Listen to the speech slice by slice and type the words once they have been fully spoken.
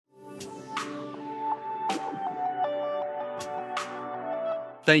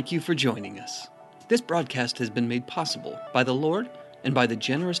Thank you for joining us. This broadcast has been made possible by the Lord and by the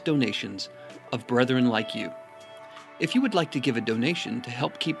generous donations of brethren like you. If you would like to give a donation to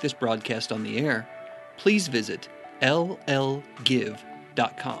help keep this broadcast on the air, please visit llgive.com.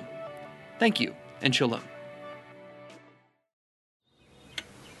 Thank you, and shalom.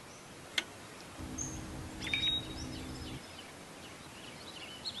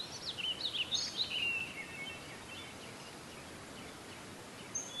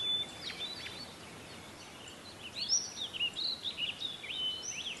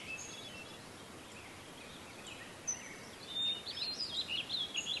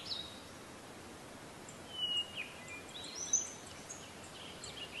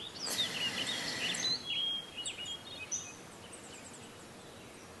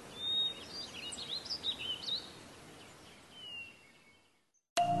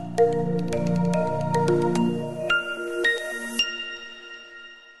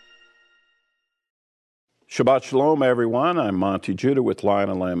 Shabbat Shalom, everyone. I'm Monty Judah with Lion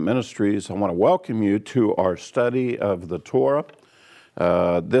and Lamb Ministries. I want to welcome you to our study of the Torah.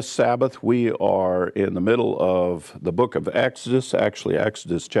 This Sabbath, we are in the middle of the book of Exodus, actually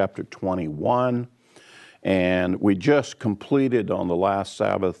Exodus chapter 21. And we just completed on the last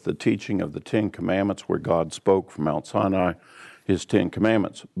Sabbath the teaching of the Ten Commandments, where God spoke from Mount Sinai his Ten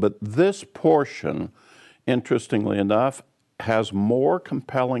Commandments. But this portion, interestingly enough, has more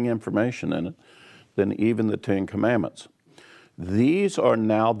compelling information in it than even the Ten Commandments. These are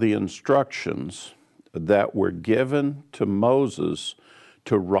now the instructions that were given to Moses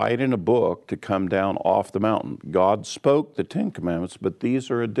to write in a book to come down off the mountain. God spoke the Ten Commandments, but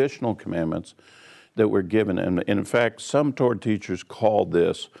these are additional commandments that were given. And in fact, some Torah teachers call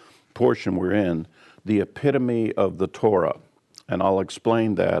this portion we're in the epitome of the Torah. And I'll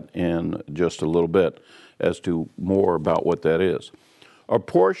explain that in just a little bit as to more about what that is. Our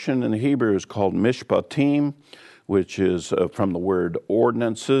portion in Hebrew is called Mishpatim, which is from the word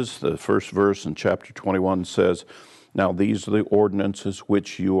ordinances. The first verse in chapter 21 says, "Now these are the ordinances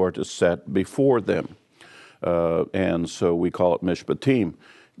which you are to set before them." And so we call it Mishpatim.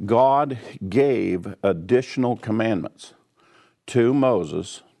 God gave additional commandments to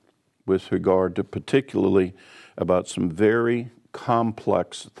Moses with regard to particularly about some very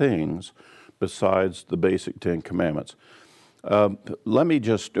complex things besides the basic Ten Commandments. Let me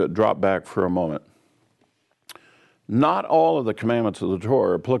just drop back for a moment. Not all of the commandments of the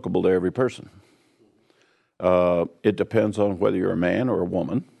Torah are applicable to every person. It depends on whether you're a man or a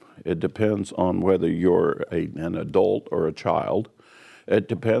woman. It depends on whether you're an adult or a child. It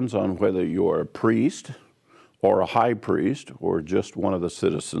depends on whether you're a priest or a high priest or just one of the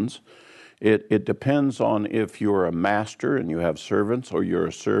citizens. It depends on if you're a master and you have servants, or you're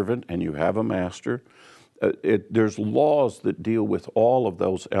a servant and you have a master. There's laws that deal with all of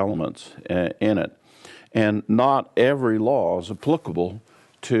those elements in it. And not every law is applicable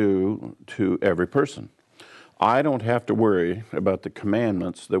to every person. I don't have to worry about the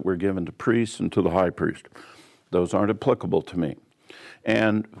commandments that were given to priests and to the high priest. Those aren't applicable to me.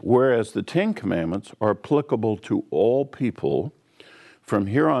 And whereas the Ten Commandments are applicable to all people, from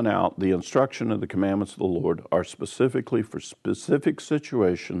here on out, the instruction of the commandments of the Lord are specifically for specific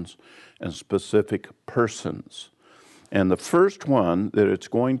situations and specific persons. And the first one that it's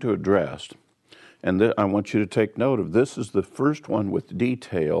going to address, and I want you to take note of, this is the first one with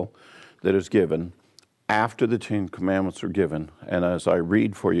detail that is given after the Ten Commandments are given. And as I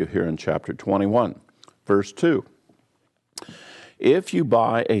read for you here in chapter 21, verse 2. "If you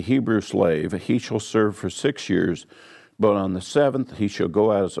buy a Hebrew slave, he shall serve for 6 years, but on the 7th he shall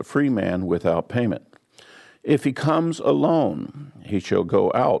go out as a free man without payment. If he comes alone, he shall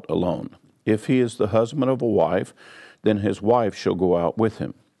go out alone. If he is the husband of a wife, then his wife shall go out with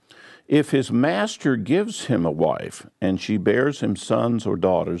him. If his master gives him a wife, and she bears him sons or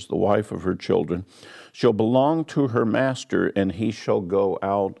daughters, the wife of her children shall belong to her master, and he shall go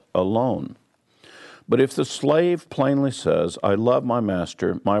out alone. But if the slave plainly says, 'I love my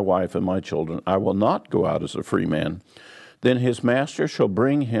master, my wife, and my children, I will not go out as a free man,' then his master shall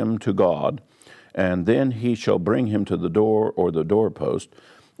bring him to God, and then he shall bring him to the door or the doorpost,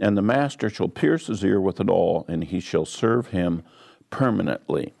 and the master shall pierce his ear with an awl, and he shall serve him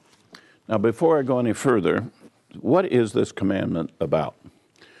permanently." Now, before I go any further, what is this commandment about?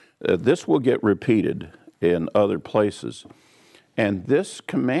 This will get repeated in other places, and this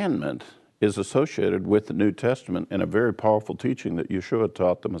commandment is associated with the New Testament in a very powerful teaching that Yeshua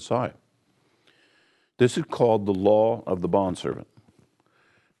taught the Messiah. This is called the law of the bondservant.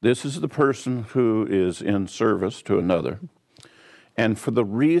 This is the person who is in service to another, and for the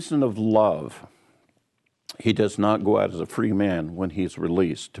reason of love, He does not go out as a free man when he's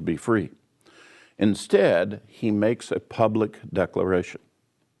released to be free. Instead, he makes a public declaration.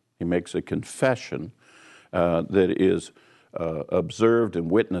 He makes a confession that is observed and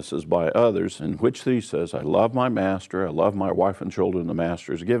witnesses by others, in which he says, I love my master, I love my wife and children the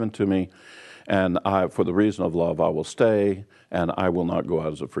master has given to me, and for the reason of love I will stay, and I will not go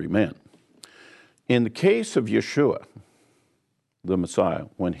out as a free man. In the case of Yeshua, the Messiah,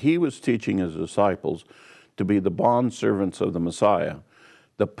 when he was teaching his disciples to be the bondservants of the Messiah,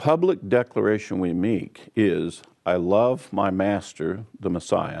 the public declaration we make is, I love my master, the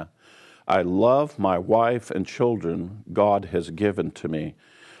Messiah. I love my wife and children God has given to me.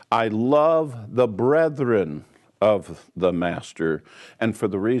 I love the brethren of the master. And for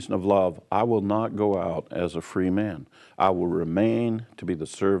the reason of love, I will not go out as a free man. I will remain to be the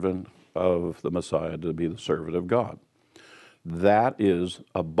servant of the Messiah, to be the servant of God. That is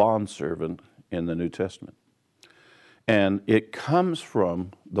a bondservant in the New Testament. And it comes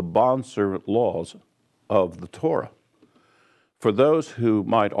from the bondservant laws of the Torah. For those who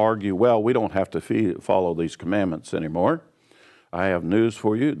might argue, well, we don't have to follow these commandments anymore, I have news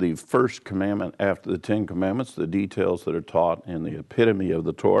for you. The first commandment after the Ten Commandments, the details that are taught in the epitome of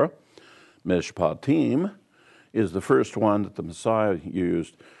the Torah, Mishpatim, is the first one that the Messiah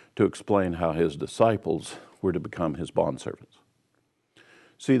used to explain how his disciples were to become his bondservants.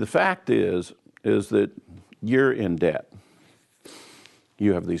 See, the fact is that you're in debt.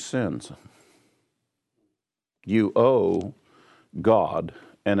 You have these sins. You owe God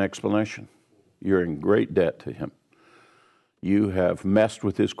an explanation. You're in great debt to him. You have messed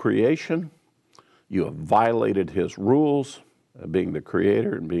with his creation. You have violated his rules, being the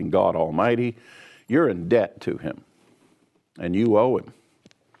creator and being God Almighty. You're in debt to him, and you owe him.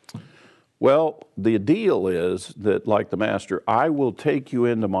 Well, the deal is that, like the master, I will take you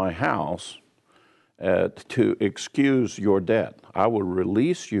into my house to excuse your debt. I will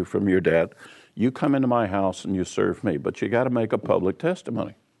release you from your debt. You come into my house and you serve me, but you got to make a public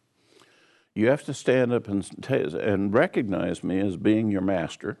testimony. You have to stand up and recognize me as being your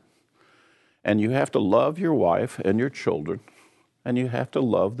master, and you have to love your wife and your children, and you have to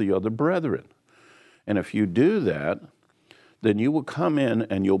love the other brethren. And if you do that, then you will come in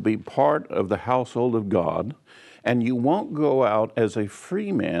and you'll be part of the household of God, and you won't go out as a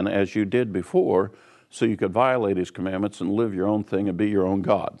free man as you did before, so you could violate his commandments and live your own thing and be your own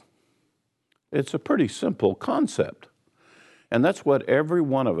God. It's a pretty simple concept. And that's what every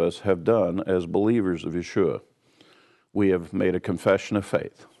one of us have done as believers of Yeshua. We have made a confession of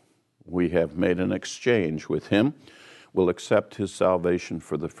faith. We have made an exchange with him. We'll accept his salvation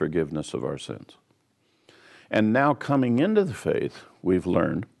for the forgiveness of our sins. And now, coming into the faith, we've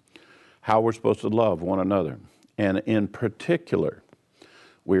learned how we're supposed to love one another. And in particular,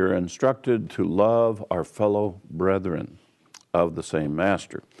 we are instructed to love our fellow brethren of the same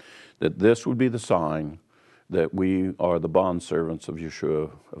master, that this would be the sign that we are the bondservants of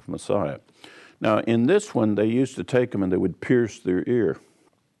Yeshua, of Messiah. Now, in this one, they used to take them and they would pierce their ear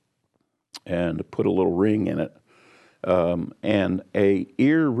and put a little ring in it. And a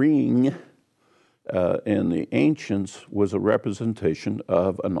ear ring in the ancients was a representation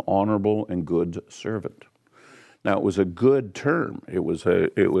of an honorable and good servant. Now, it was a good term. It was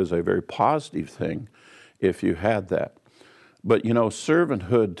a very positive thing if you had that. But, you know,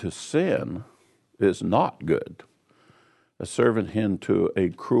 servanthood to sin is not good. A servanthood to a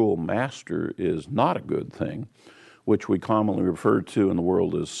cruel master is not a good thing, which we commonly refer to in the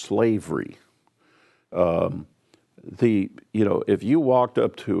world as slavery. If you walked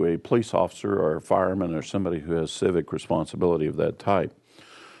up to a police officer or a fireman or somebody who has civic responsibility of that type,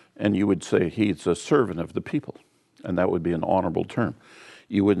 and you would say he's a servant of the people, and that would be an honorable term.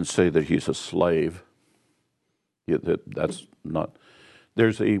 You wouldn't say that he's a slave. That's not.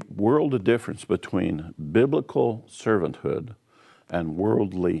 There's a world of difference between biblical servanthood and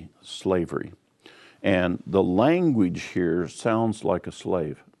worldly slavery. And the language here sounds like a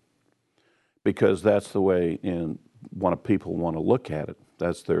slave, because that's the way people want to look at it.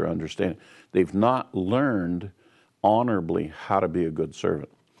 That's their understanding. They've not learned honorably how to be a good servant.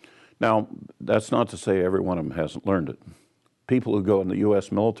 Now, that's not to say every one of them hasn't learned it. People who go in the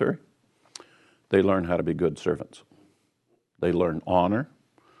U.S. military, they learn how to be good servants. They learn honor,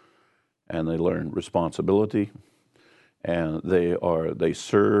 and they learn responsibility, and they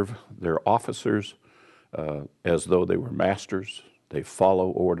serve their officers as though they were masters. They follow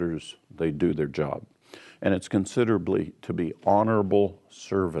orders. They do their job. And it's considerably to be honorable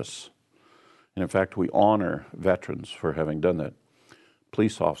service. And in fact, we honor veterans for having done that.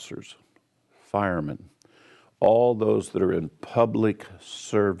 Police officers, firemen, all those that are in public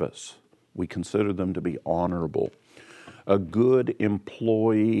service We consider them to be honorable. A good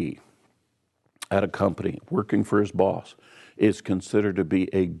employee at a company working for his boss is considered to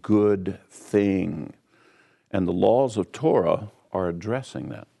be a good thing. And the laws of Torah are addressing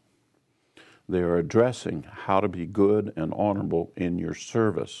that. They are addressing how to be good and honorable in your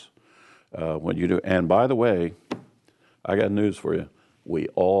service when you do. And by the way, I got news for you. We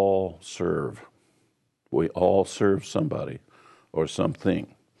all serve. We all serve somebody or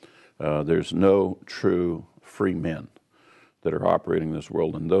something. There's no true free men that are operating in this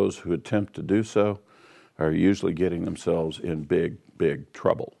world, and those who attempt to do so are usually getting themselves in big, big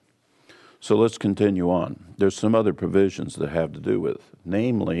trouble. So let's continue on. There's some other provisions that have to do with,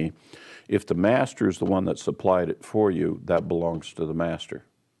 namely, if the master is the one that supplied it for you, that belongs to the master.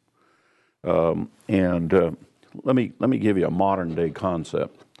 Let me give you a modern day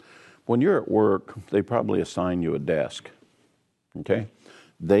concept. When you're at work, they probably assign you a desk. Okay?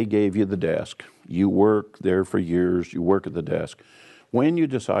 They gave you the desk. You work there for years. You work at the desk. When you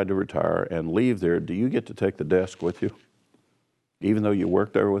decide to retire and leave there, do you get to take the desk with you, even though you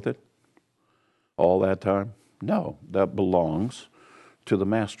worked there with it all that time? No, that belongs to the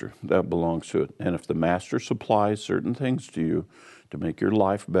master. That belongs to it. And if the master supplies certain things to you to make your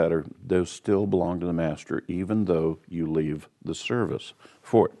life better, those still belong to the master, even though you leave the service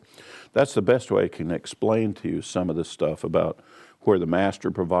for it. That's the best way I can explain to you some of this stuff about where the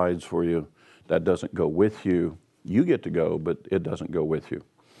master provides for you. That doesn't go with you. You get to go, but it doesn't go with you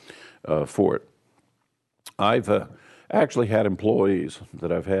for it. I've actually had employees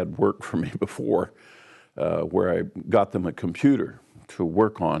that I've had work for me before where I got them a computer to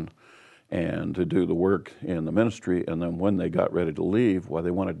work on and to do the work in the ministry, and then when they got ready to leave, well,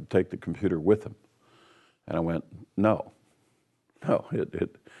 they wanted to take the computer with them. And I went, no,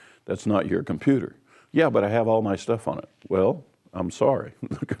 that's not your computer. Yeah, but I have all my stuff on it. Well, I'm sorry,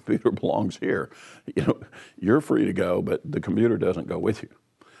 the computer belongs here. You're free to go, but the computer doesn't go with you,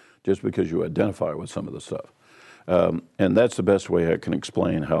 just because you identify with some of the stuff. And that's the best way I can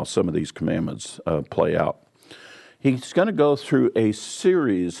explain how some of these commandments play out. He's going to go through a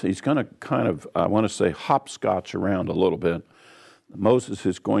series. He's going to kind of, I want to say, hopscotch around a little bit. Moses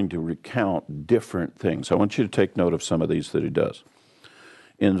is going to recount different things. I want you to take note of some of these that he does.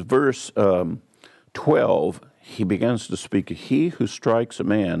 In verse 12, he begins to speak, "He who strikes a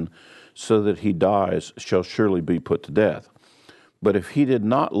man so that he dies shall surely be put to death. But if he did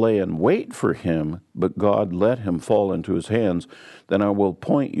not lay in wait for him, but God let him fall into his hands, then I will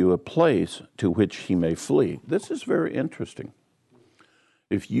point you a place to which he may flee." This is very interesting.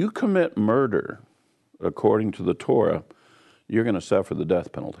 If you commit murder, according to the Torah, you're going to suffer the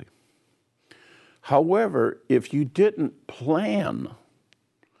death penalty. However, if you didn't plan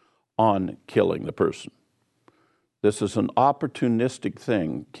on killing the person, this is an opportunistic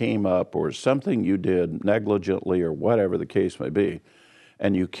thing, came up, or something you did negligently or whatever the case may be,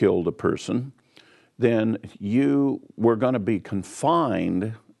 and you killed a person, then you were going to be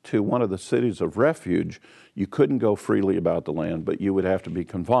confined to one of the cities of refuge. You couldn't go freely about the land, but you would have to be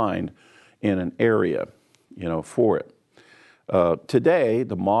confined in an area, for it. Today,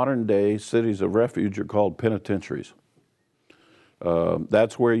 the modern day cities of refuge are called penitentiaries.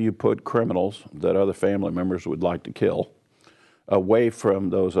 That's where you put criminals that other family members would like to kill away from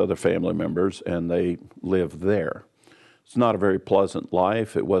those other family members, and they live there. It's not a very pleasant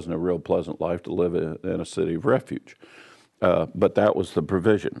life. It wasn't a real pleasant life to live in a city of refuge. But that was the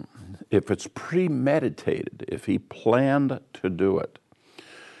provision. If it's premeditated, if he planned to do it,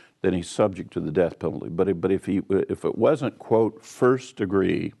 then he's subject to the death penalty. But if it wasn't, quote, first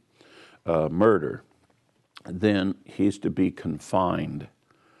degree murder, then he's to be confined.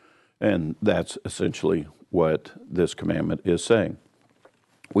 And that's essentially what this commandment is saying.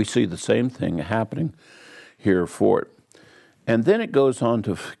 We see the same thing happening here for it. And then it goes on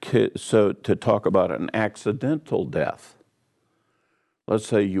to talk about an accidental death. Let's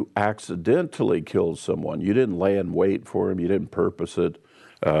say you accidentally killed someone. You didn't lay in wait for him. You didn't purpose it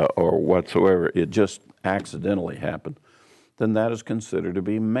or whatsoever. It just accidentally happened. Then that is considered to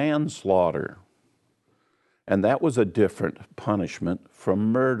be manslaughter. And that was a different punishment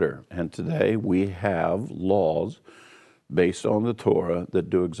from murder. And today we have laws based on the Torah that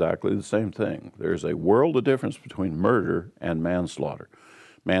do exactly the same thing. There's a world of difference between murder and manslaughter.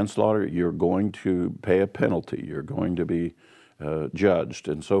 Manslaughter, you're going to pay a penalty. You're going to be judged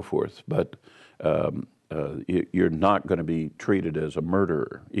and so forth. But you're not going to be treated as a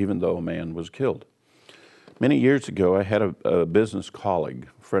murderer, even though a man was killed. Many years ago, I had a business colleague,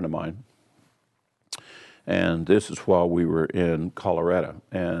 a friend of mine, and this is while we were in Colorado.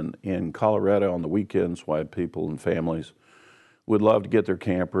 And in Colorado on the weekends, while people and families would love to get their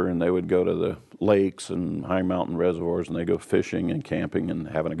camper, and they would go to the lakes and high mountain reservoirs, and they go fishing and camping and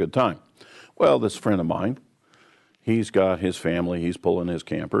having a good time. Well, this friend of mine, he's got his family, he's pulling his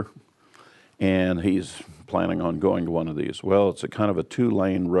camper, and he's planning on going to one of these. Well, it's a kind of a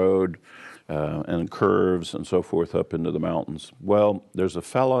 2-lane road and curves and so forth up into the mountains. Well, there's a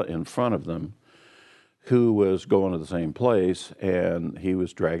fella in front of them who was going to the same place, and he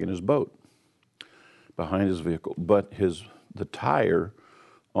was dragging his boat behind his vehicle, but the tire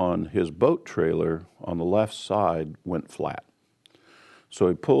on his boat trailer on the left side went flat. So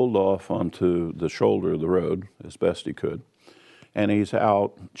he pulled off onto the shoulder of the road as best he could, and he's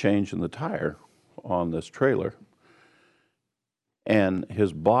out changing the tire on this trailer, and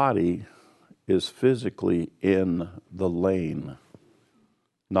his body is physically in the lane,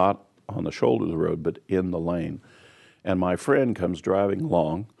 not on the shoulder of the road, but in the lane. And my friend comes driving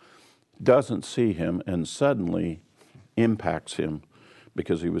along, doesn't see him, and suddenly impacts him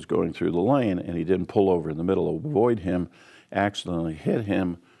because he was going through the lane, and he didn't pull over in the middle to avoid him, accidentally hit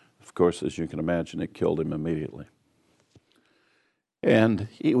him. Of course, as you can imagine, it killed him immediately. And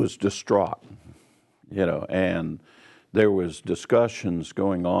he was distraught, and there was discussions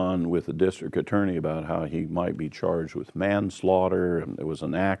going on with the district attorney about how he might be charged with manslaughter, and it was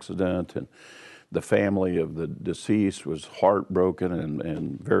an accident, and the family of the deceased was heartbroken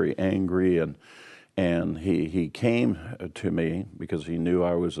and very angry, and he came to me because he knew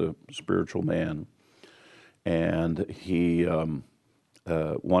I was a spiritual man, and he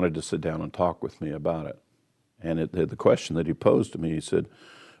wanted to sit down and talk with me about it. And the question that he posed to me, he said,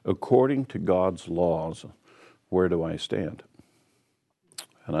 according to God's laws, where do I stand?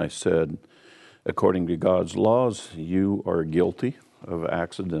 And I said, according to God's laws, you are guilty of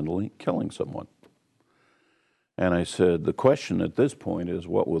accidentally killing someone. And I said, the question at this point is,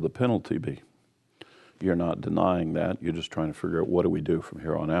 what will the penalty be? You're not denying that. You're just trying to figure out, what do we do from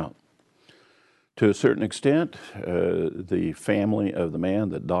here on out? To a certain extent, the family of the man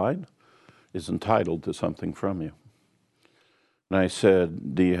that died is entitled to something from you. And I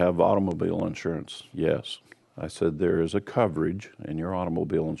said, do you have automobile insurance? Yes. I said, there is a coverage in your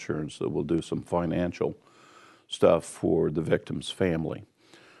automobile insurance that will do some financial stuff for the victim's family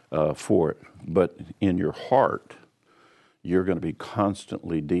for it. But in your heart, you're going to be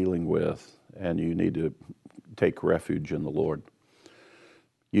constantly dealing with, and you need to take refuge in the Lord.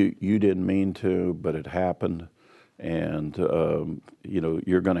 You didn't mean to, but it happened. And,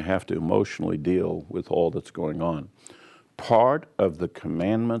 you're going to have to emotionally deal with all that's going on. Part of the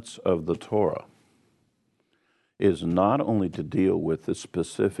commandments of the Torah is not only to deal with the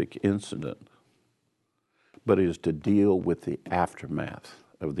specific incident, but is to deal with the aftermath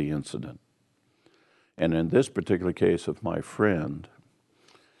of the incident. And in this particular case of my friend,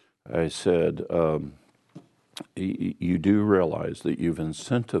 I said, you do realize that you've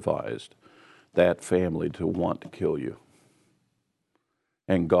incentivized that family to want to kill you.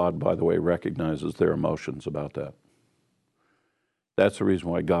 And God, by the way, recognizes their emotions about that. That's the reason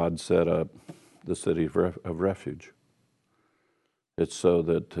why God set up the city of refuge. It's so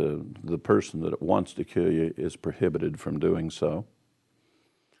that the person that wants to kill you is prohibited from doing so,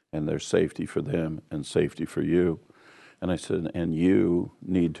 and there's safety for them and safety for you. And I said, and you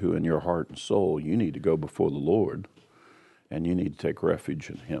need to, in your heart and soul, you need to go before the Lord, and you need to take refuge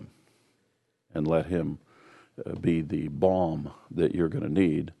in Him and let Him be the balm that you're going to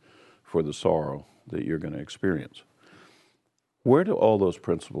need for the sorrow that you're going to experience. Where do all those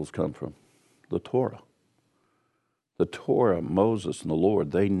principles come from? The Torah. The Torah, Moses and the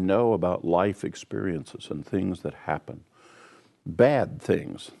Lord, they know about life experiences and things that happen, bad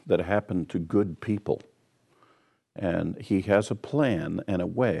things that happen to good people. And He has a plan and a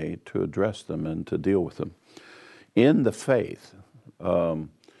way to address them and to deal with them. In the faith,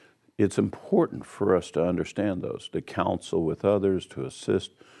 it's important for us to understand those, to counsel with others, to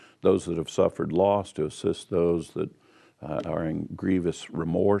assist those that have suffered loss, to assist those that are in grievous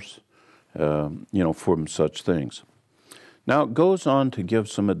remorse, from such things. Now it goes on to give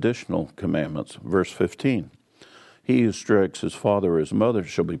some additional commandments. Verse 15, he who strikes his father or his mother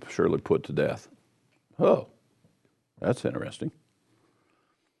shall be surely put to death. Oh, that's interesting.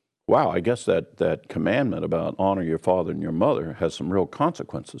 Wow, I guess that commandment about honor your father and your mother has some real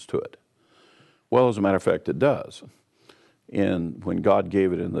consequences to it. Well, as a matter of fact, it does. And when God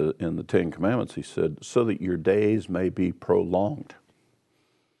gave it in the Ten Commandments, He said, so that your days may be prolonged.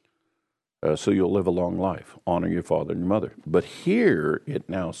 So you'll live a long life. Honor your father and your mother. But here it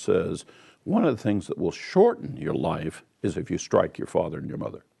now says, one of the things that will shorten your life is if you strike your father and your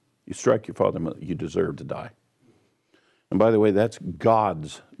mother. You strike your father and mother, you deserve to die. And by the way, that's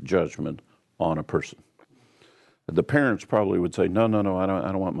God's judgment on a person. The parents probably would say, no, I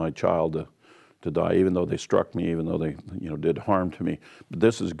don't want my child to die, even though they struck me, even though they did harm to me. But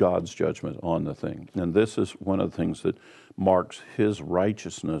this is God's judgment on the thing. And this is one of the things that marks his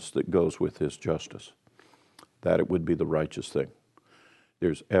righteousness that goes with his justice, that it would be the righteous thing.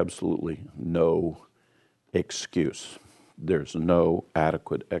 There's absolutely no excuse. There's no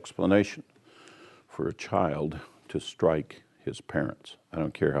adequate explanation for a child to strike his parents. I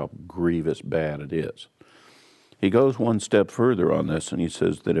don't care how grievous bad it is. He goes one step further on this, and he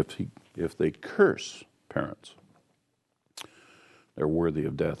says that if they curse parents, they're worthy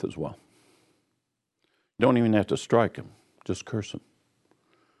of death as well. You don't even have to strike them, just curse them.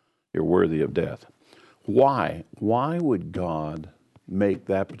 You're worthy of death. Why? Why would God make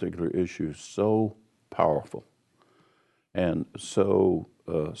that particular issue so powerful and so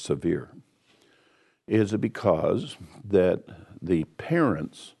severe? Is it because that the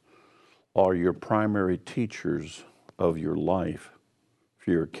parents are your primary teachers of your life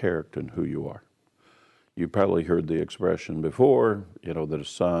for your character and who you are? You probably heard the expression before, that a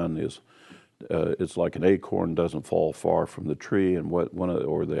son is it's like an acorn doesn't fall far from the tree, and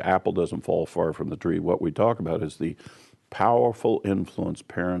or the apple doesn't fall far from the tree. What we talk about is the powerful influence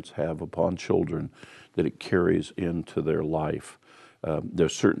parents have upon children that it carries into their life.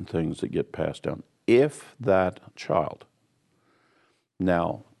 There's certain things that get passed down. If that child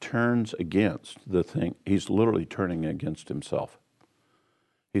now turns against the thing, he's literally turning against himself.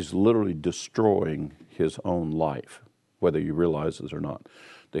 He's literally destroying his own life, whether you realize it or not.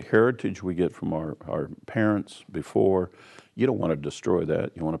 The heritage we get from our parents before, you don't want to destroy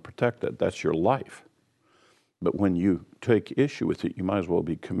that. You want to protect that. That's your life. But when you take issue with it, you might as well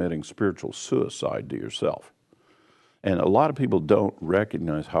be committing spiritual suicide to yourself. And a lot of people don't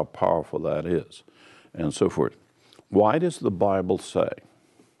recognize how powerful that is, and so forth. Why does the Bible say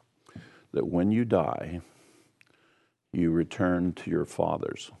that when you die, you return to your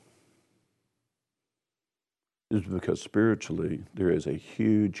fathers? It's because spiritually there is a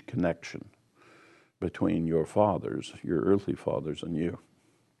huge connection between your fathers, your earthly fathers, and you,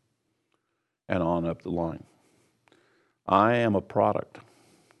 and on up the line. I am a product,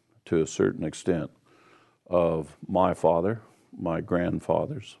 to a certain extent, of my father, my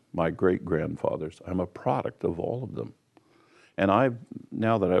grandfathers, my great-grandfathers. I'm a product of all of them. And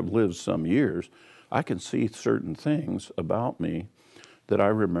now that I've lived some years, I can see certain things about me that I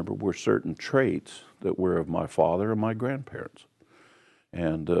remember were certain traits that were of my father and my grandparents.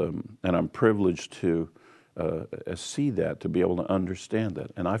 And I'm privileged to see that, to be able to understand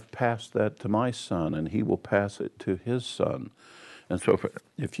that. And I've passed that to my son, and he will pass it to his son. And so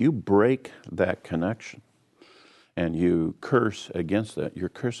if you break that connection and you curse against that, you're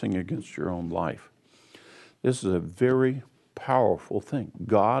cursing against your own life. This is a very powerful thing.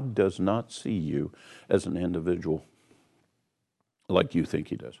 God does not see you as an individual like you think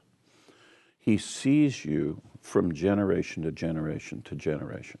he does. He sees you from generation to generation to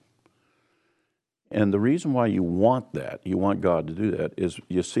generation. And the reason why you want that, you want God to do that, is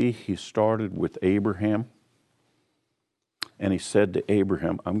you see, he started with Abraham, and he said to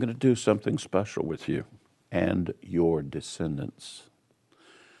Abraham, I'm going to do something special with you and your descendants.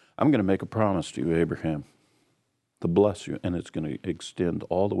 I'm going to make a promise to you, Abraham, to bless you, and it's going to extend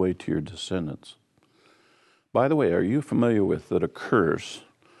all the way to your descendants. By the way, are you familiar with that a curse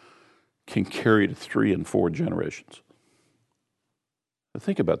can carry to 3 and 4 generations?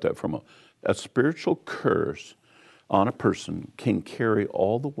 Think about that for a moment. A spiritual curse on a person can carry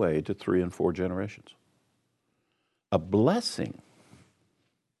all the way to 3 and 4 generations. A blessing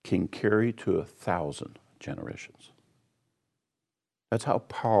can carry to 1,000 generations. That's how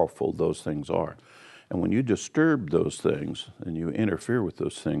powerful those things are. And when you disturb those things and you interfere with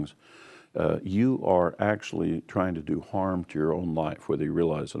those things, you are actually trying to do harm to your own life, whether you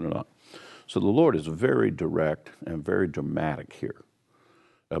realize it or not. So the Lord is very direct and very dramatic here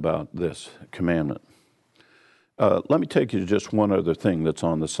about this commandment. Let me take you to just one other thing that's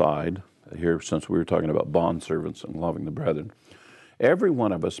on the side here, since we were talking about bondservants and loving the brethren. Every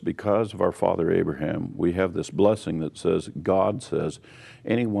one of us, because of our father Abraham, we have this blessing that says, God says,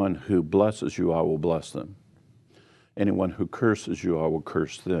 anyone who blesses you, I will bless them. Anyone who curses you, I will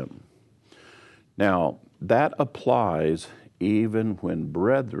curse them. Now, that applies even when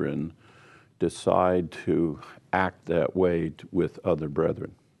brethren decide to act that way with other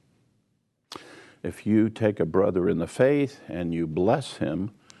brethren. If you take a brother in the faith and you bless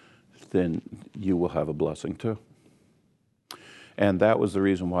him, then you will have a blessing too. And that was the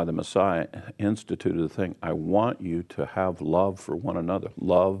reason why the Messiah instituted the thing. I want you to have love for one another.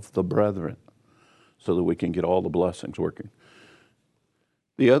 Love the brethren, so that we can get all the blessings working.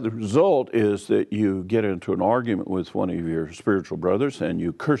 The other result is that you get into an argument with one of your spiritual brothers and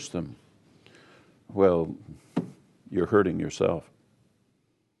you curse them. Well, you're hurting yourself.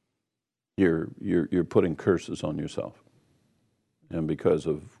 You're putting curses on yourself, and because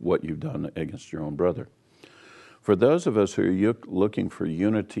of what you've done against your own brother. For those of us who are looking for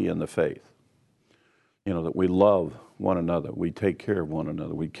unity in the faith, that we love one another, we take care of one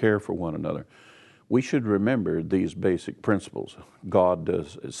another, we care for one another, we should remember these basic principles. God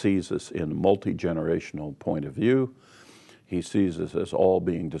sees us in a multi-generational point of view. He sees us as all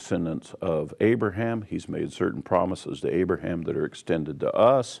being descendants of Abraham. He's made certain promises to Abraham that are extended to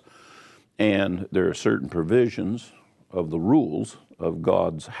us. And there are certain provisions of the rules of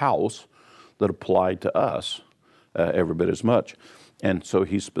God's house that apply to us every bit as much. And so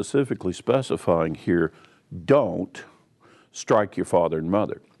he's specifically specifying here, don't strike your father and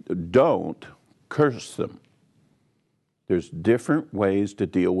mother. Don't curse them. There's different ways to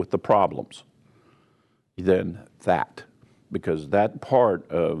deal with the problems than that, because that part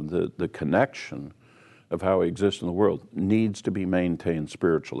of the connection of how we exist in the world needs to be maintained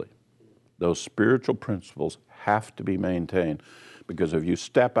spiritually. Those spiritual principles have to be maintained, because if you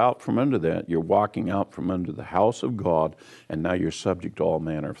step out from under that, you're walking out from under the house of God, and now you're subject to all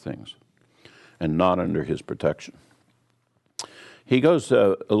manner of things and not under his protection. He goes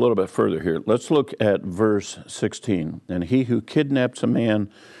a little bit further here. Let's look at verse 16. And he who kidnaps a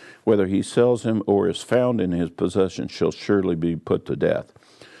man, whether he sells him or is found in his possession, shall surely be put to death.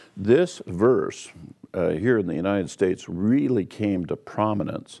 This verse here in the United States really came to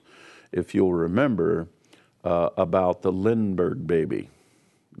prominence, if you'll remember, about the Lindbergh baby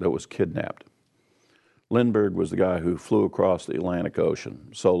that was kidnapped. Lindbergh was the guy who flew across the Atlantic Ocean,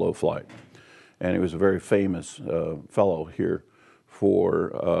 solo flight. And he was a very famous fellow here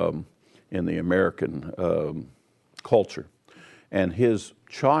in the American culture. And his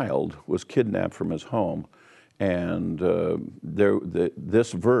child was kidnapped from his home. And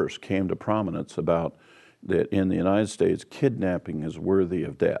this verse came to prominence about that in the United States, kidnapping is worthy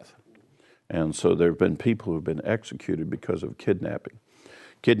of death. And so there have been people who have been executed because of kidnapping.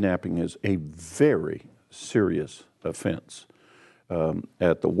 Kidnapping is a very serious offense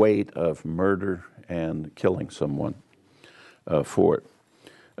at the weight of murder and killing someone for it.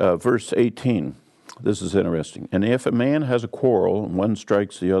 Verse 18, this is interesting. And if a man has a quarrel and one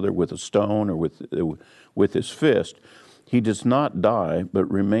strikes the other with a stone or with his fist, he does not die but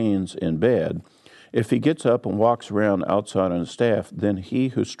remains in bed. If he gets up and walks around outside on his staff, then he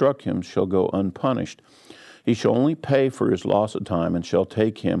who struck him shall go unpunished. He shall only pay for his loss of time and shall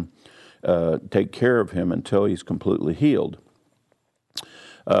take care of him until he's completely healed.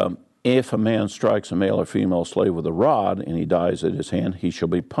 If a man strikes a male or female slave with a rod and he dies at his hand, he shall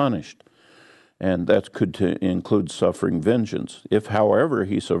be punished. And that could include suffering vengeance. If, however,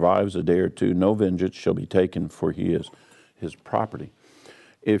 he survives a day or two, no vengeance shall be taken, for he is his property.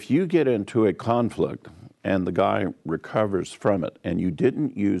 If you get into a conflict and the guy recovers from it and you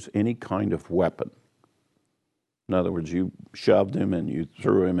didn't use any kind of weapon, in other words, you shoved him and you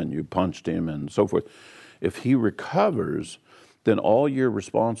threw him and you punched him and so forth, if he recovers, then all you're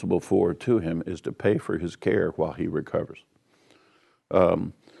responsible for to him is to pay for his care while he recovers.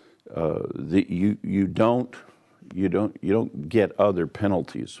 You don't get other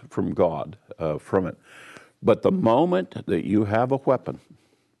penalties from God from it. But the moment that you have a weapon,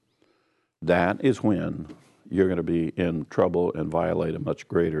 that is when you're going to be in trouble and violate a much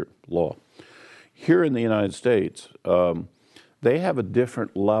greater law. Here in the United States, they have a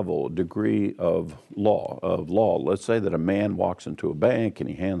different degree of law. Let's say that a man walks into a bank and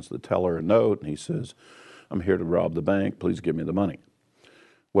he hands the teller a note and he says, "I'm here to rob the bank, please give me the money."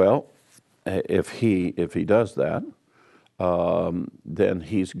 Well, if he does that, then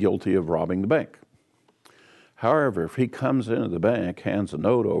he's guilty of robbing the bank. However, if he comes into the bank, hands a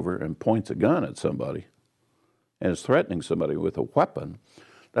note over, and points a gun at somebody and is threatening somebody with a weapon,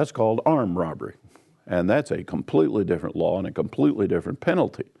 that's called armed robbery. And that's a completely different law and a completely different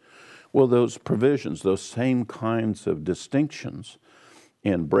penalty. Well, those provisions, those same kinds of distinctions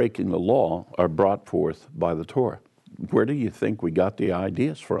in breaking the law are brought forth by the Torah. Where do you think we got the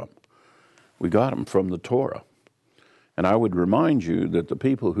ideas from? We got them from the Torah. And I would remind you that the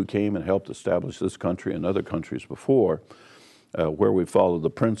people who came and helped establish this country and other countries before, where we follow the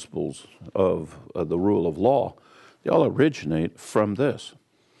principles of the rule of law, they all originate from this.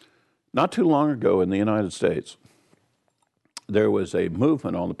 Not too long ago in the United States, there was a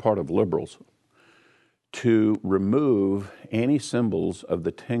movement on the part of liberals to remove any symbols of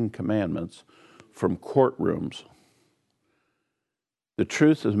the Ten Commandments from courtrooms. The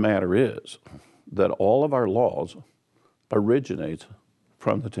truth of the matter is that all of our laws originate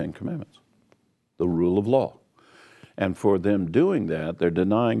from the Ten Commandments, the rule of law. And for them doing that, they're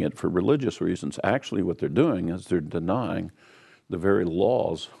denying it for religious reasons. Actually, what they're doing is they're denying the very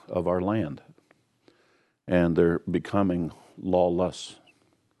laws of our land. And they're becoming lawless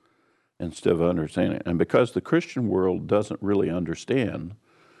instead of understanding it. And because the Christian world doesn't really understand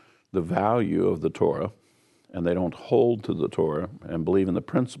the value of the Torah, and they don't hold to the Torah and believe in the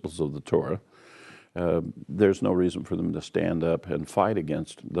principles of the Torah, there's no reason for them to stand up and fight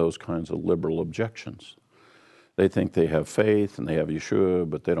against those kinds of liberal objections. They think they have faith and they have Yeshua,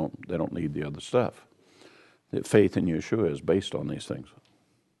 but they don't need the other stuff. The faith in Yeshua is based on these things.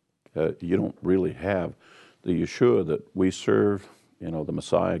 You don't really have the Yeshua that we serve, the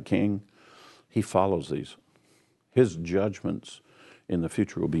Messiah King. He follows these. His judgments in the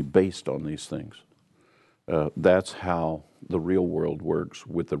future will be based on these things. That's how the real world works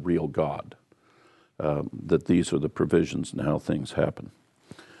with the real God, that these are the provisions and how things happen.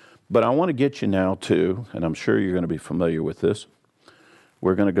 But I want to get you now to, and I'm sure you're going to be familiar with this,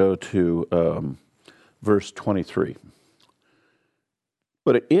 we're going to go to verse 23.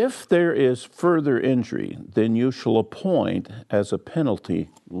 But if there is further injury, then you shall appoint as a penalty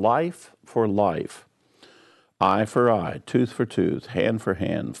life for life, eye for eye, tooth for tooth, hand for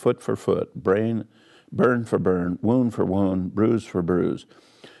hand, foot for foot, burn for burn, wound for wound, bruise for bruise.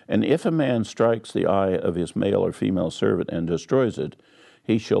 And if a man strikes the eye of his male or female servant and destroys it,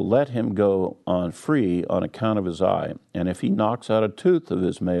 he shall let him go on free on account of his eye. And if he knocks out a tooth of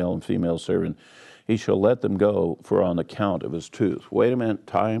his male and female servant, he shall let them go for on account of his tooth. Wait a minute,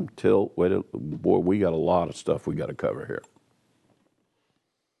 boy, we got a lot of stuff we got to cover here.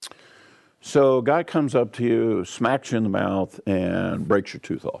 So a guy comes up to you, smacks you in the mouth, and breaks your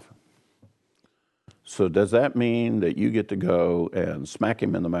tooth off. So does that mean that you get to go and smack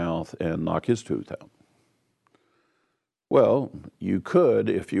him in the mouth and knock his tooth out? Well, you could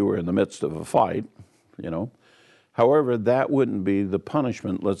if you were in the midst of a fight, However, that wouldn't be the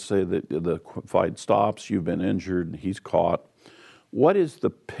punishment. Let's say that the fight stops, you've been injured, he's caught. What is the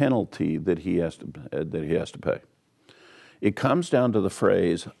penalty that he has to pay? It comes down to the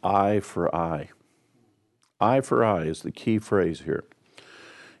phrase eye for eye. Eye for eye is the key phrase here.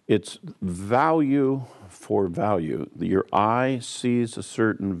 It's value for value. Your eye sees a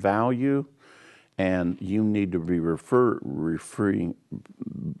certain value, and you need to be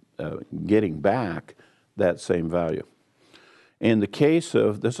getting back that same value. In the case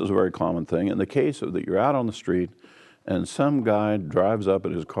of, this is a very common thing, in the case of that you're out on the street and some guy drives up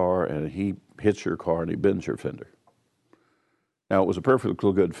in his car and he hits your car and he bends your fender. Now, it was a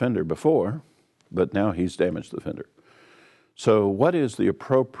perfectly good fender before, but now he's damaged the fender. So what is the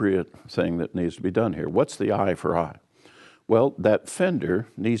appropriate thing that needs to be done here? What's the eye for eye? Well, that fender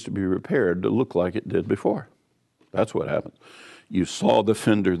needs to be repaired to look like it did before. That's what happens. You saw the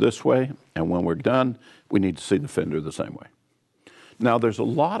fender this way, and when we're done, we need to see the fender the same way. Now, there's a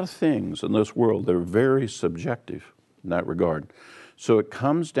lot of things in this world that are very subjective in that regard. So it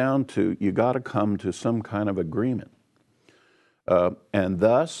comes down to, you got to come to some kind of agreement. And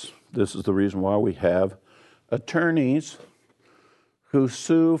thus, this is the reason why we have attorneys who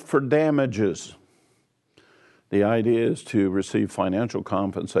sue for damages. The idea is to receive financial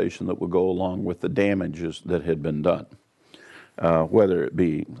compensation that will go along with the damages that had been done. Whether it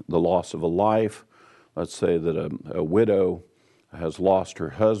be the loss of a life, let's say that a widow has lost her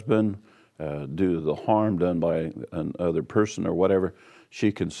husband due to the harm done by another person or whatever,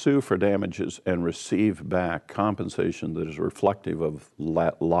 she can sue for damages and receive back compensation that is reflective of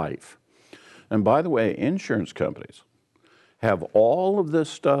life. And by the way, insurance companies have all of this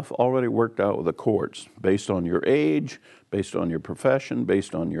stuff already worked out with the courts based on your age, based on your profession,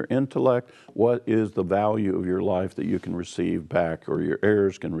 based on your intellect. What is the value of your life that you can receive back or your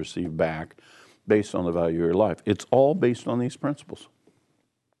heirs can receive back based on the value of your life? It's all based on these principles,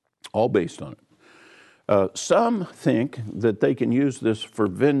 all based on it. Some think that they can use this for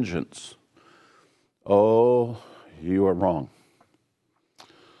vengeance. Oh, you are wrong.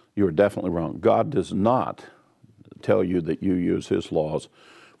 You are definitely wrong. God does not tell you that you use his laws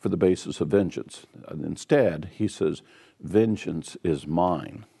for the basis of vengeance. Instead, he says, vengeance is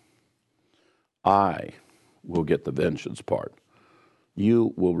mine. I will get the vengeance part.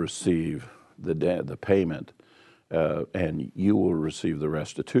 You will receive the payment, and you will receive the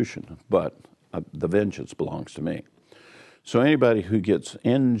restitution, but the vengeance belongs to me. So anybody who gets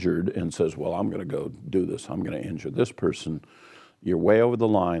injured and says, well, I'm going to go do this, I'm going to injure this person, you're way over the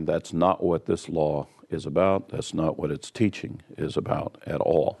line. That's not what this law is about. That's not what its teaching is about at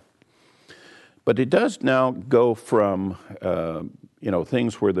all. But it does now go from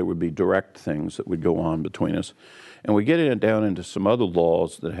things where there would be direct things that would go on between us. And we get down into some other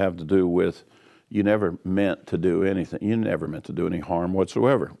laws that have to do with you never meant to do anything. You never meant to do any harm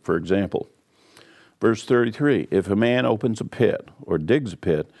whatsoever. For example, verse 33, if a man opens a pit or digs a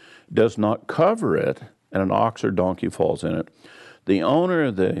pit, does not cover it, and an ox or donkey falls in it, the owner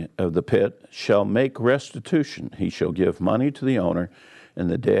of the pit shall make restitution. He shall give money to the owner, and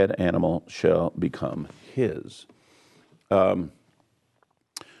the dead animal shall become his. We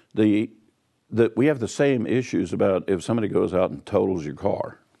have the same issues about if somebody goes out and totals your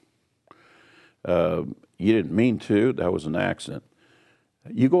car. You didn't mean to, that was an accident.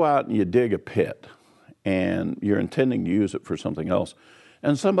 You go out and you dig a pit, and you're intending to use it for something else,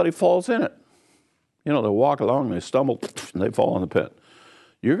 and somebody falls in it. They walk along, they stumble, and they fall in the pit.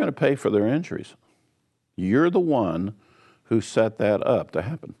 You're going to pay for their injuries. You're the one who set that up to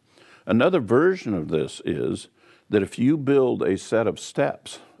happen. Another version of this is that if you build a set of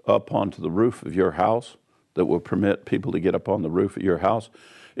steps up onto the roof of your house that will permit people to get up on the roof of your house,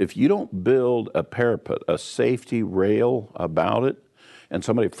 if you don't build a parapet, a safety rail about it, and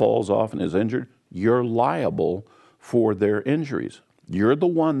somebody falls off and is injured, you're liable for their injuries. You're the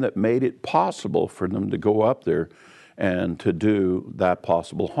one that made it possible for them to go up there and to do that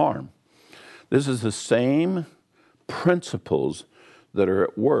possible harm. This is the same principles that are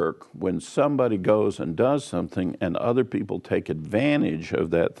at work when somebody goes and does something and other people take advantage of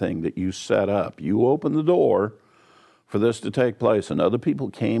that thing that you set up. You open the door for this to take place, and other people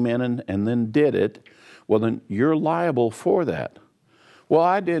came in and then did it. Well, then you're liable for that. Well,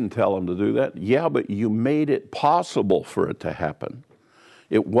 I didn't tell them to do that. Yeah, but you made it possible for it to happen.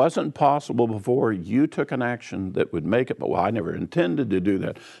 It wasn't possible before you took an action that would make it, but well, I never intended to do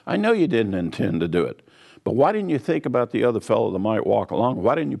that. I know you didn't intend to do it. But why didn't you think about the other fellow that might walk along?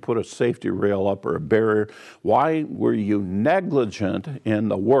 Why didn't you put a safety rail up or a barrier? Why were you negligent in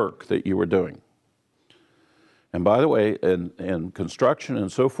the work that you were doing? And by the way, in construction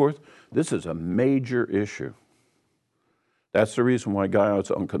and so forth, this is a major issue. That's the reason why guys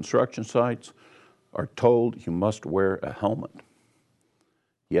on construction sites are told you must wear a helmet.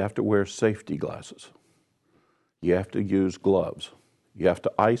 You have to wear safety glasses. You have to use gloves. You have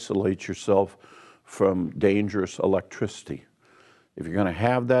to isolate yourself from dangerous electricity. If you're going to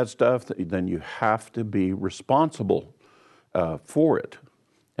have that stuff, then you have to be responsible for it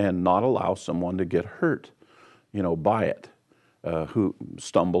and not allow someone to get hurt, by it, who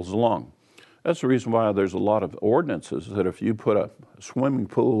stumbles along. That's the reason why there's a lot of ordinances that if you put a swimming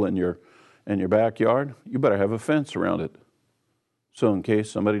pool in your backyard, you better have a fence around it. So in case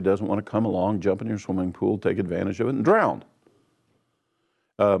somebody doesn't want to come along, jump in your swimming pool, take advantage of it, and drown.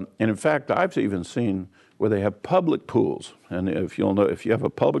 And in fact, I've even seen where they have public pools. And if you have a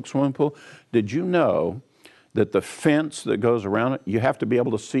public swimming pool, did you know that the fence that goes around it, you have to be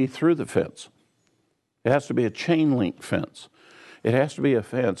able to see through the fence? It has to be a chain link fence. It has to be a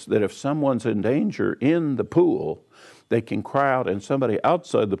fence that if someone's in danger in the pool, they can cry out and somebody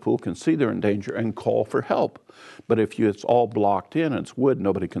outside the pool can see they're in danger and call for help. But if it's all blocked in and it's wood,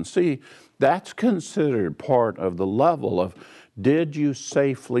 nobody can see, that's considered part of the level of, did you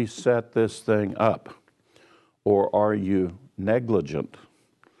safely set this thing up? Or are you negligent?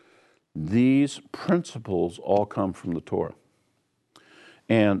 These principles all come from the Torah.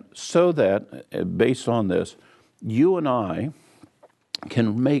 And so that, based on this, you and I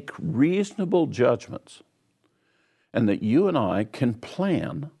can make reasonable judgments, and that you and I can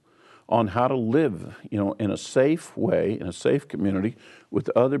plan on how to live, in a safe way, in a safe community, with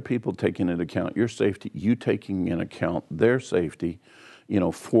other people taking into account your safety, you taking into account their safety,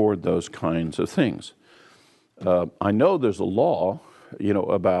 for those kinds of things. I know there's a law,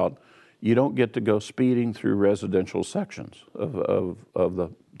 about you don't get to go speeding through residential sections of the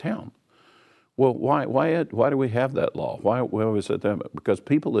town. Well, why do we have that law? Why was it that? Because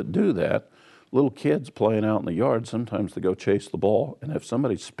people that do that, little kids playing out in the yard, sometimes they go chase the ball, and if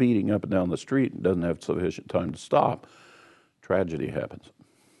somebody's speeding up and down the street and doesn't have sufficient time to stop, tragedy happens.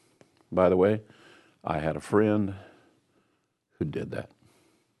 By the way, I had a friend who did that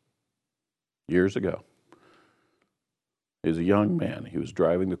years ago. He was a young man. He was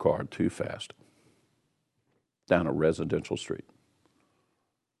driving the car too fast down a residential street.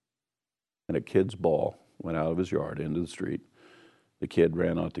 And a kid's ball went out of his yard into the street. The kid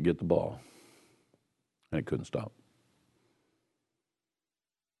ran out to get the ball, and he couldn't stop.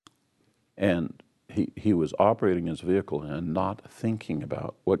 And he was operating his vehicle and not thinking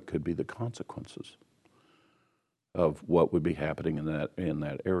about what could be the consequences of what would be happening in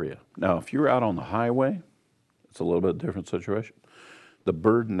that area. Now, if you're out on the highway, it's a little bit different situation. The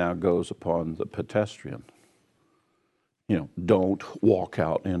burden now goes upon the pedestrian. don't walk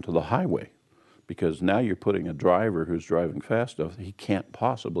out into the highway, because now you're putting a driver who's driving fast enough that he can't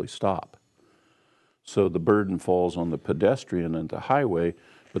possibly stop. So the burden falls on the pedestrian and the highway,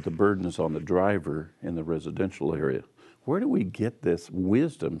 but the burden is on the driver in the residential area. Where do we get this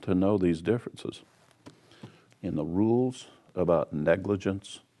wisdom to know these differences? In the rules about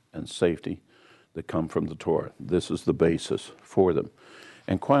negligence and safety that come from the Torah. This is the basis for them.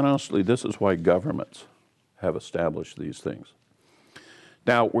 And quite honestly, this is why governments have established these things.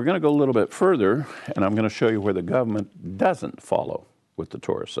 Now, we're going to go a little bit further, and I'm going to show you where the government doesn't follow what the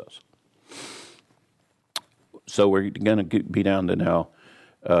Torah says. So we're going to be down to now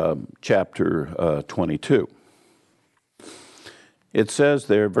chapter 22. It says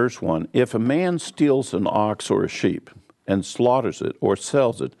there, verse 1, if a man steals an ox or a sheep and slaughters it or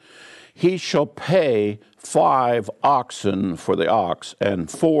sells it, he shall pay 5 oxen for the ox and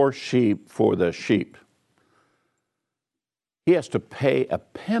 4 sheep for the sheep. He has to pay a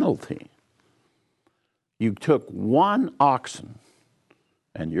penalty. You took 1 oxen,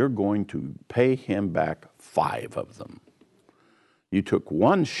 and you're going to pay him back 5 of them. You took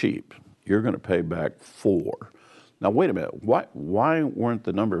 1 sheep, you're going to pay back 4. Now, wait a minute. Why weren't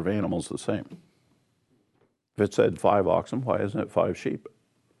the number of animals the same? If it said 5 oxen, why isn't it 5 sheep?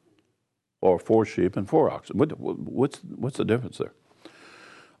 Or 4 sheep and 4 oxen? What's the difference there?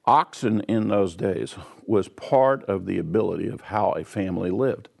 Oxen in those days was part of the ability of how a family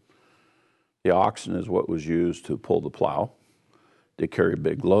lived. The oxen is what was used to pull the plow, to carry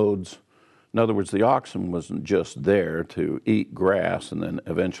big loads. In other words, the oxen wasn't just there to eat grass and then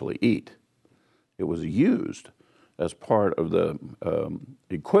eventually eat. It was used as part of the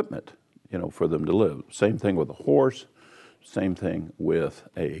equipment, for them to live. Same thing with a horse, same thing with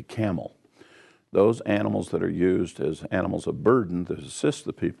a camel. Those animals that are used as animals of burden to assist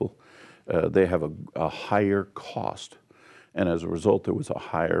the people, they have a higher cost. And as a result, there was a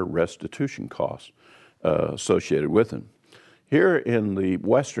higher restitution cost associated with them. Here in the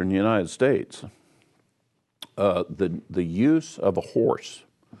western United States, the use of a horse,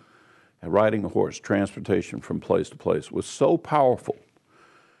 riding a horse, transportation from place to place, was so powerful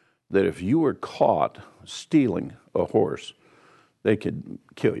that if you were caught stealing a horse, they could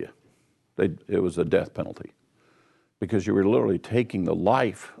kill you. It was a death penalty, because you were literally taking the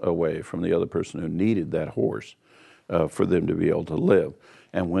life away from the other person who needed that horse for them to be able to live.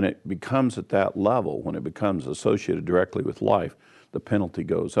 And when it becomes at that level, when it becomes associated directly with life, the penalty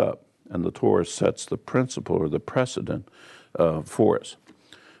goes up. And the Torah sets the principle or the precedent for us.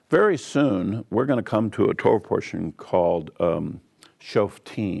 Very soon, we're going to come to a Torah portion called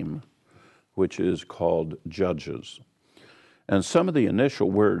Shoftim, which is called Judges. And some of the initial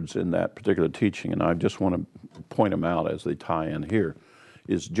words in that particular teaching, and I just want to point them out as they tie in here,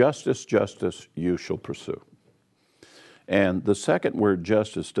 is justice, justice, you shall pursue. And the second word,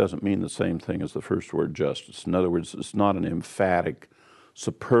 justice, doesn't mean the same thing as the first word, justice. In other words, it's not an emphatic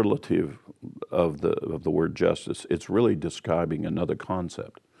superlative of the word justice. It's really describing another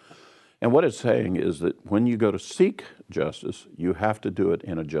concept. And what it's saying is that when you go to seek justice, you have to do it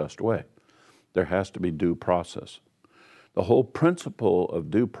in a just way. There has to be due process. The whole principle of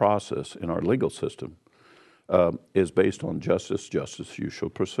due process in our legal system is based on justice, justice you shall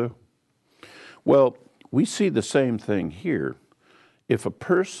pursue. Well, we see the same thing here. If a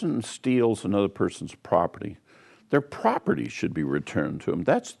person steals another person's property, their property should be returned to them.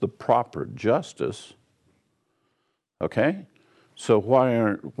 That's the proper justice. Okay? So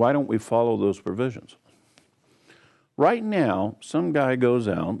why don't we follow those provisions? Right now, some guy goes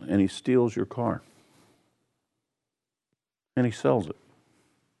out and he steals your car. And he sells it.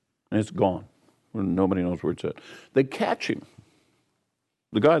 And it's gone. Nobody knows where it's at. They catch him.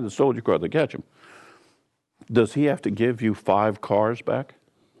 The guy that stole your car, they catch him. Does he have to give you 5 cars back?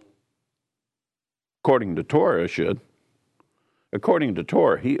 According to Torah, it should. According to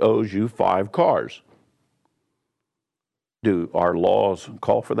Torah, he owes you 5 cars. Do our laws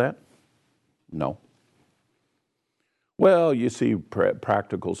call for that? No. Well, you see,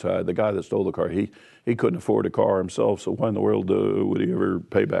 practical side, the guy that stole the car, he couldn't afford a car himself, so why in the world would he ever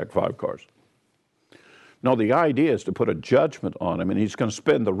pay back 5 cars? No, the idea is to put a judgment on him, and he's going to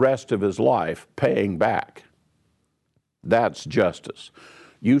spend the rest of his life paying back. That's justice.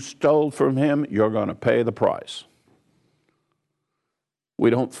 You stole from him, you're going to pay the price.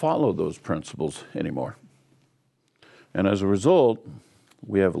 We don't follow those principles anymore. And as a result,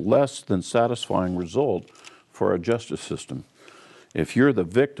 we have less than satisfying result for our justice system. If you're the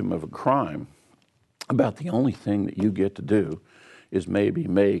victim of a crime, about the only thing that you get to do is maybe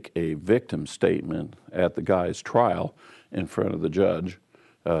make a victim statement at the guy's trial in front of the judge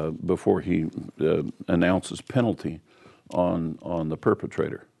before he announces penalty on the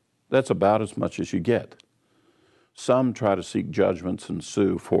perpetrator. That's about as much as you get. Some try to seek judgments and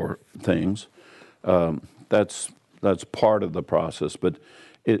sue for things. That's part of the process, but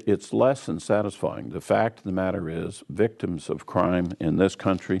it's less than satisfying. The fact of the matter is, victims of crime in this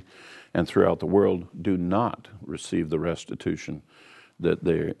country and throughout the world do not receive the restitution that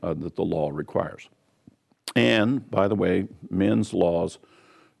the law requires. And, by the way, men's laws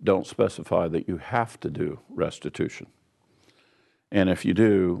don't specify that you have to do restitution. And if you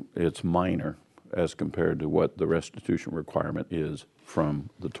do, it's minor as compared to what the restitution requirement is from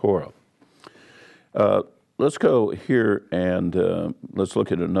the Torah. Let's go here and let's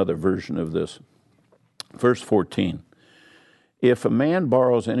look at another version of this. Verse 14. If a man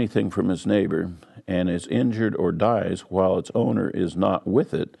borrows anything from his neighbor and is injured or dies while its owner is not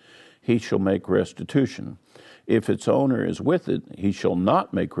with it, he shall make restitution. If its owner is with it, he shall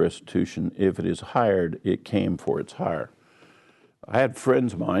not make restitution. If it is hired, it came for its hire. I had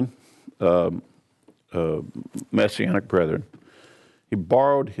friends of mine, Messianic brethren. He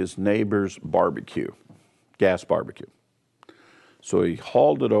borrowed his neighbor's barbecue, gas barbecue. So he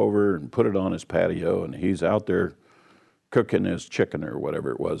hauled it over and put it on his patio, and he's out there cooking his chicken or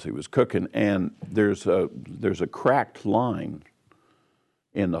whatever it was he was cooking, and there's a cracked line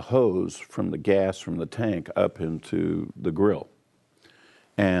in the hose from the gas from the tank up into the grill.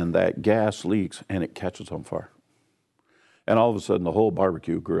 And that gas leaks and it catches on fire. And all of a sudden the whole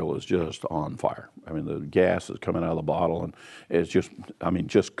barbecue grill is just on fire. I mean, the gas is coming out of the bottle and it's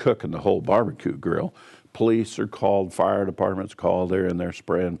just cooking the whole barbecue grill. Police are called, fire department's called, they're in there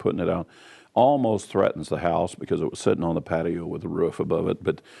spraying, putting it out. Almost threatens the house because it was sitting on the patio with a roof above it,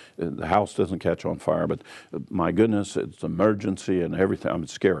 but the house doesn't catch on fire. But my goodness, it's emergency and everything. I mean,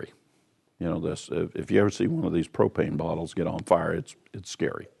 it's scary. You know, this. If you ever see one of these propane bottles get on fire, it's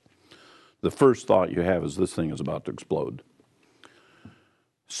scary. The first thought you have is this thing is about to explode.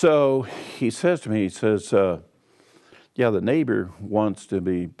 So he says to me, yeah, the neighbor wants to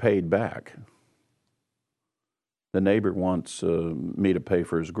be paid back. The neighbor wants me to pay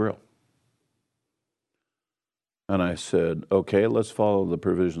for his grill. And I said, okay, let's follow the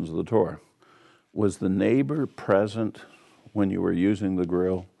provisions of the Torah. Was the neighbor present when you were using the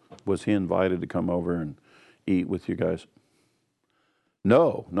grill? Was he invited to come over and eat with you guys?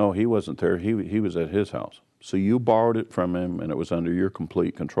 No, he wasn't there. He was at his house. So you borrowed it from him and it was under your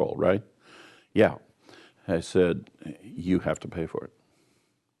complete control, right? Yeah. I said, you have to pay for it.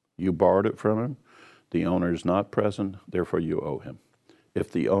 You borrowed it from him. The owner is not present, therefore you owe him.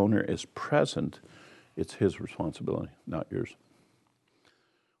 If the owner is present, it's his responsibility, not yours.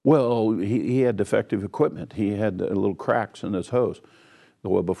 Well, he had defective equipment. He had little cracks in his hose.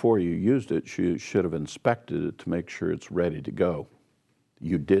 Well, before you used it, you should have inspected it to make sure it's ready to go.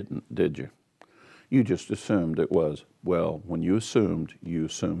 You didn't, did you? You just assumed it was. Well, when you assumed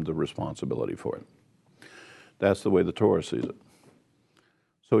the responsibility for it. That's the way the Torah sees it.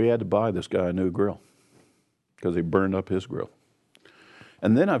 So he had to buy this guy a new grill because he burned up his grill.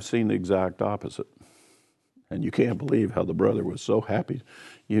 And then I've seen the exact opposite. And you can't believe how the brother was so happy.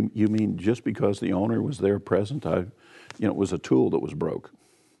 You mean just because the owner was there present, it was a tool that was broke.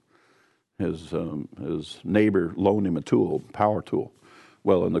 His neighbor loaned him a tool, power tool.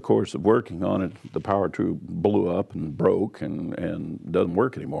 Well, in the course of working on it, the power tool blew up and broke and doesn't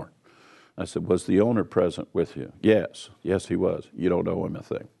work anymore. I said, was the owner present with you? Yes, he was. You don't owe him a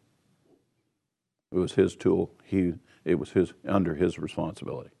thing. It was his tool. It was under his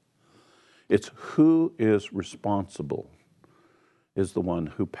responsibility. It's who is responsible is the one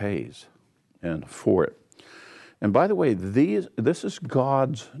who pays and for it. And by the way, this is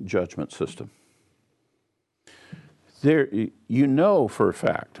God's judgment system. You know for a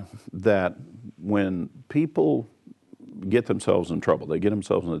fact that when people get themselves in trouble, they get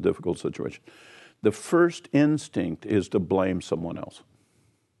themselves in a difficult situation, the first instinct is to blame someone else.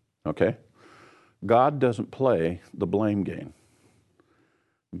 Okay? God doesn't play the blame game.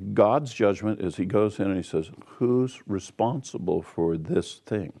 God's judgment is he goes in and he says, who's responsible for this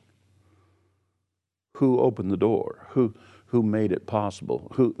thing? Who opened the door? Who made it possible?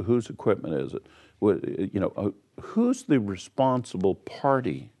 Whose equipment is it? Who's the responsible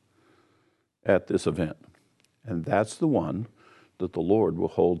party at this event? And that's the one that the Lord will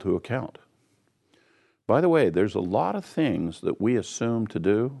hold to account. By the way, there's a lot of things that we assume to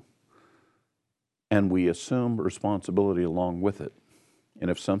do, and we assume responsibility along with it. And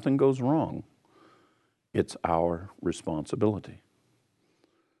if something goes wrong, it's our responsibility.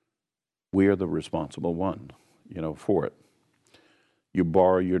 We are the responsible one, for it. You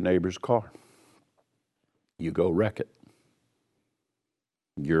borrow your neighbor's car. You go wreck it.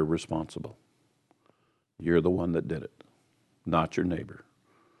 You're responsible. You're the one that did it. not your neighbor.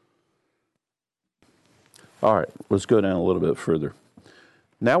 All right, let's go down a little bit further.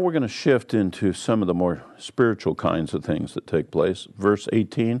 Now we're going to shift into some of the more spiritual kinds of things that take place. Verse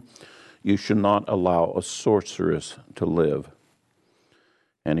 18, you should not allow a sorceress to live.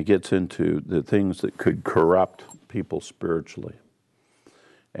 And he gets into the things that could corrupt people spiritually.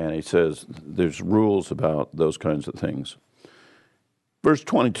 And he says there's rules about those kinds of things. Verse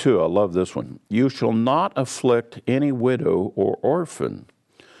 22, I love this one. You shall not afflict any widow or orphan.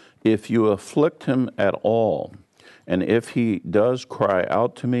 If you afflict him at all, and if he does cry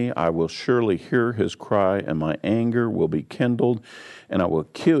out to me, I will surely hear his cry, and my anger will be kindled, and I will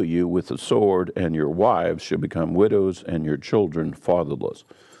kill you with the sword, and your wives shall become widows, and your children fatherless.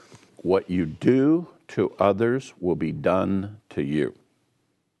 What you do to others will be done to you.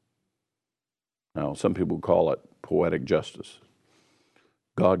 Now, some people call it poetic justice.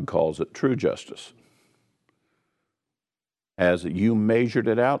 God calls it true justice. As you measured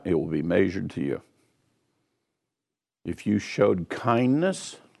it out, it will be measured to you. If you showed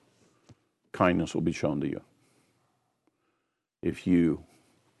kindness, kindness will be shown to you. If you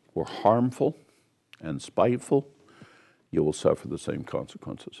were harmful and spiteful, you will suffer the same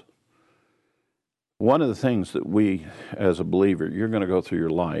consequences. One of the things that we, as a believer, you're going to go through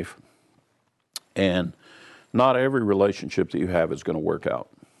your life, and not every relationship that you have is going to work out.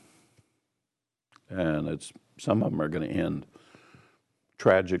 And some of them are going to end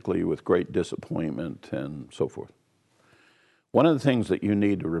tragically with great disappointment and so forth. One of the things that you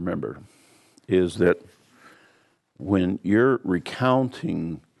need to remember is that when you're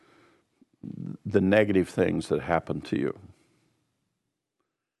recounting the negative things that happen to you,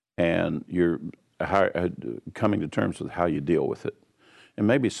 and you're coming to terms with how you deal with it, and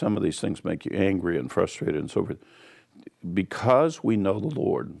maybe some of these things make you angry and frustrated and so forth, because we know the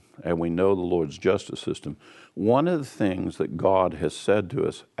Lord and we know the Lord's justice system, one of the things that God has said to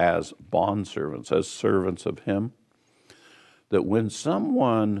us as bondservants, as servants of Him, that when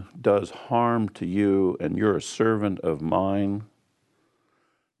someone does harm to you and you're a servant of mine,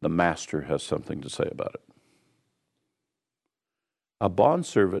 the master has something to say about it. A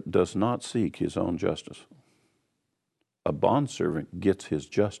bondservant does not seek his own justice. A bondservant gets his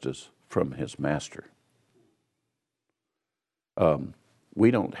justice from his master. We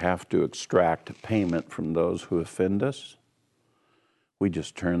don't have to extract payment from those who offend us. We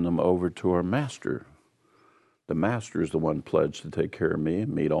just turn them over to our master. The master is the one pledged to take care of me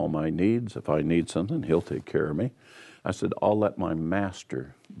and meet all my needs. If I need something, he'll take care of me. I said, I'll let my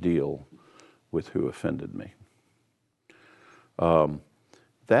master deal with who offended me.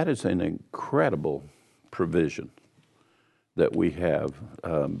 That is an incredible provision that we have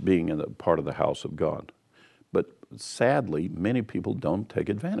being in a part of the house of God. But sadly, many people don't take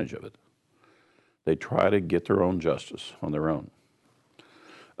advantage of it. They try to get their own justice on their own.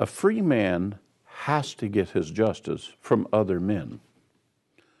 A free man has to get his justice from other men.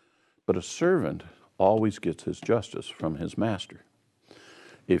 But a servant always gets his justice from his master.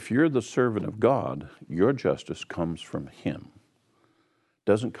 If you're the servant of God, your justice comes from Him. It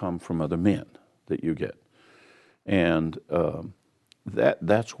doesn't come from other men that you get. And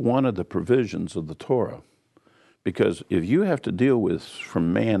that's one of the provisions of the Torah. Because if you have to deal with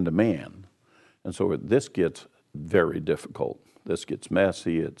from man to man, and so this gets very difficult. This gets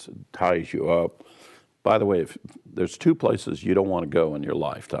messy. It ties you up. By the way, if there's two places you don't want to go in your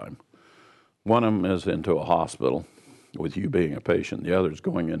lifetime. One of them is into a hospital with you being a patient. The other is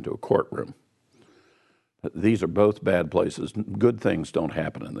going into a courtroom. These are both bad places. Good things don't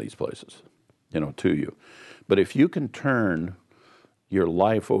happen in these places, to you. But if you can turn your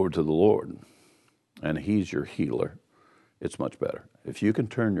life over to the Lord, and He's your healer, it's much better. If you can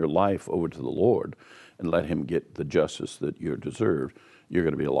turn your life over to the Lord and let Him get the justice that you deserve, you're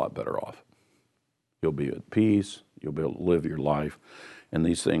going to be a lot better off. You'll be at peace, you'll be able to live your life, and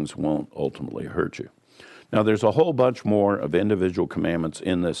these things won't ultimately hurt you. Now, there's a whole bunch more of individual commandments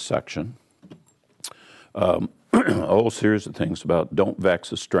in this section. A whole series of things about don't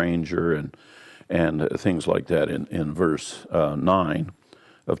vex a stranger and things like that in verse 9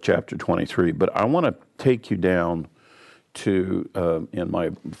 of chapter 23. But I want to take you down to, in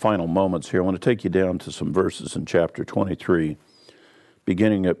my final moments here, I want to take you down to some verses in chapter 23,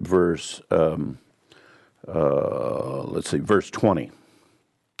 beginning at verse, verse 20.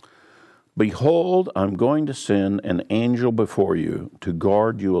 Behold, I'm going to send an angel before you to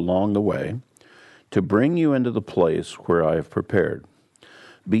guard you along the way, to bring you into the place where I have prepared.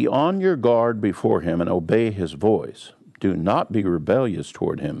 Be on your guard before him and obey his voice. Do not be rebellious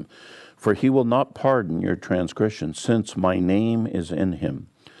toward him, for he will not pardon your transgression, since my name is in him.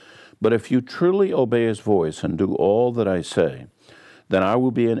 But if you truly obey his voice and do all that I say, then I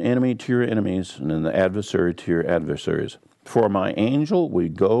will be an enemy to your enemies and an adversary to your adversaries. For my angel will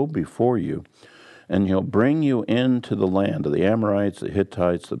go before you, and he'll bring you into the land of the Amorites, the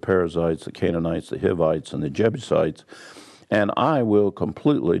Hittites, the Perizzites, the Canaanites, the Hivites, and the Jebusites, and I will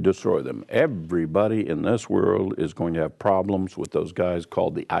completely destroy them. Everybody in this world is going to have problems with those guys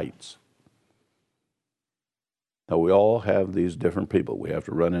called the ites. Now, we all have these different people we have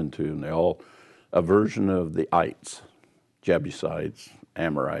to run into, and they're all a version of the ites, Jebusites,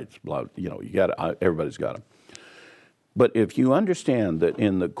 Amorites, blah, everybody's got them. But if you understand that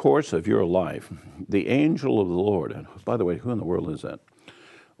in the course of your life, the angel of the Lord, and by the way, who in the world is that?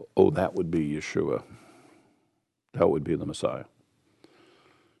 Oh, that would be Yeshua. That would be the Messiah.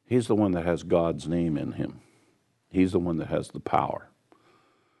 He's the one that has God's name in him. He's the one that has the power.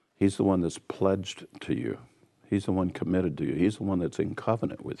 He's the one that's pledged to you. He's the one committed to you. He's the one that's in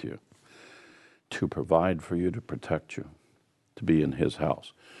covenant with you to provide for you, to protect you, to be in his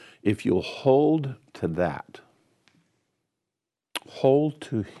house. If you'll hold to that, hold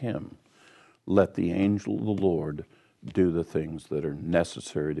to him, let the angel of the Lord do the things that are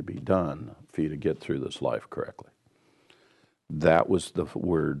necessary to be done for you to get through this life correctly. That was the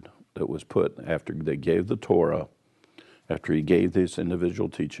word that was put after they gave the Torah, after he gave these individual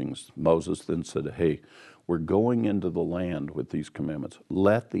teachings. Moses then said, hey, we're going into the land with these commandments.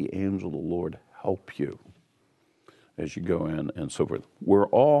 Let the angel of the Lord help you as you go in and so forth. We're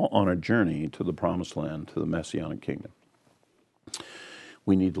all on a journey to the promised land, to the Messianic kingdom.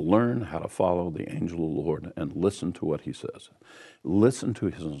 We need to learn how to follow the angel of the Lord and listen to what he says. Listen to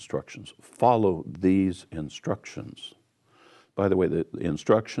his instructions. Follow these instructions. By the way, the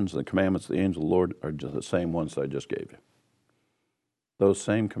instructions, the commandments of the angel of the Lord are just the same ones I just gave you. Those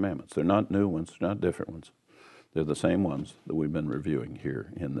same commandments. They're not new ones. They're not different ones. They're the same ones that we've been reviewing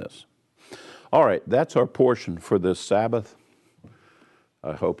here in this. All right, that's our portion for this Sabbath.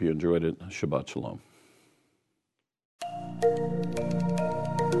 I hope you enjoyed it. Shabbat Shalom.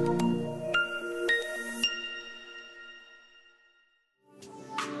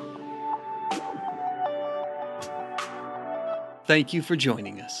 Thank you for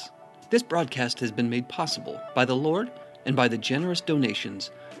joining us. This broadcast has been made possible by the Lord and by the generous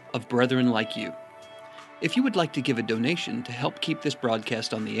donations of brethren like you. If you would like to give a donation to help keep this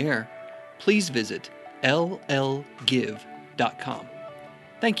broadcast on the air, please visit llgive.com.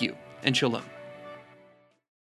 Thank you, and shalom.